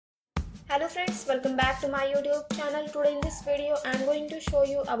Hello friends, welcome back to my YouTube channel. Today in this video I am going to show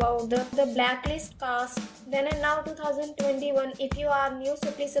you about the Blacklist cast then and now 2021. If you are new, so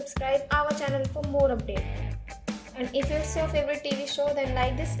please subscribe our channel for more updates. And if it's your favorite TV show, then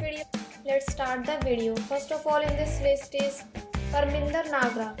like this video. Let's start the video. First of all in this list is Parminder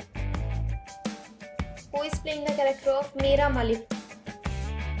Nagra, who is playing the character of Meera Malik,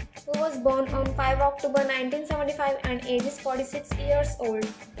 who was born on 5 October 1975 and ages 46 years old.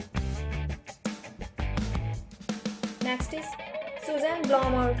 Next is Susan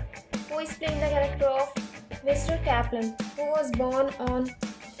Blomard, who is playing the character of Mr. Kaplan, who was born on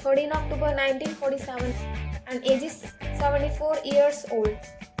 13 October 1947 and ages 74 years old.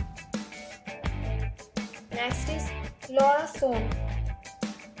 Next is Laura Sohn,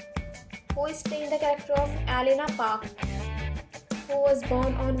 who is playing the character of Alina Park, who was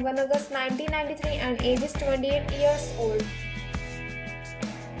born on 1 August 1993 and ages 28 years old.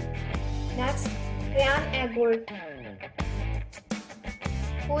 Next, Ryan Eggold,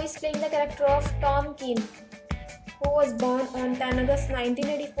 who is playing the character of Tom Keene, who was born on 10 August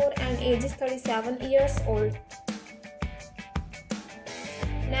 1984 and ages 37 years old.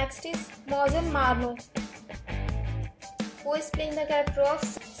 Next is Mozam Marno, who is playing the character of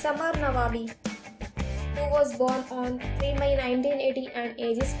Samar Nawabi, who was born on 3 May 1980 and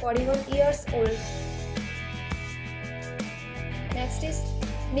ages 41 years old. Next is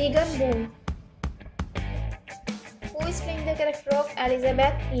Megan Boone, who is playing the character of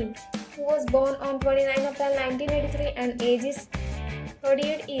Elizabeth Keane, who was born on 29 April 1983 and ages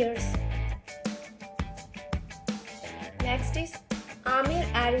 38 years. Next is Amir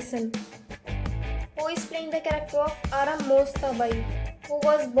Harrison, who is playing the character of Aram Mostabai, who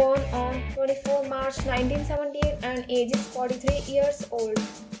was born on 24 March 1978 and ages 43 years old.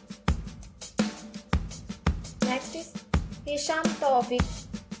 Next is Hisham Tawfiq,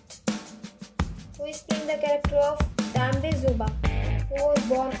 who is playing the character of Damde Zuba, who was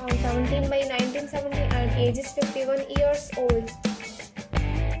born on 17 May 1970 and ages 51 years old.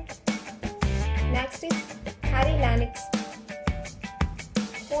 Next is Harry Lennox,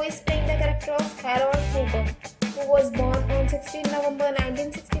 who is playing the character of Harold Cooper, who was born on 16 November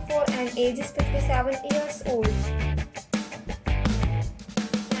 1964 and ages 57 years old.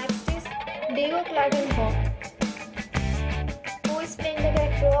 Next is Diego Clayton-Hoff, who is playing the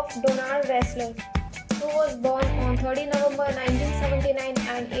character of Donald Wrestler, who was born on 30 November 1979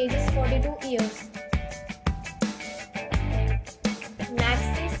 and ages 42 years.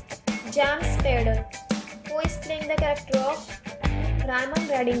 Next is James Spader, who is playing the character of Raymond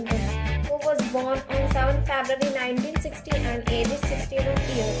Reddington, who was born on 7 February 1960 and ages 61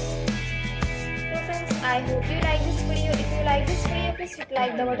 years. So friends, I hope you like this video. If you like this video, please hit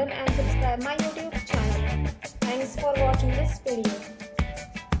like the button and subscribe my YouTube channel. Thanks for watching this video.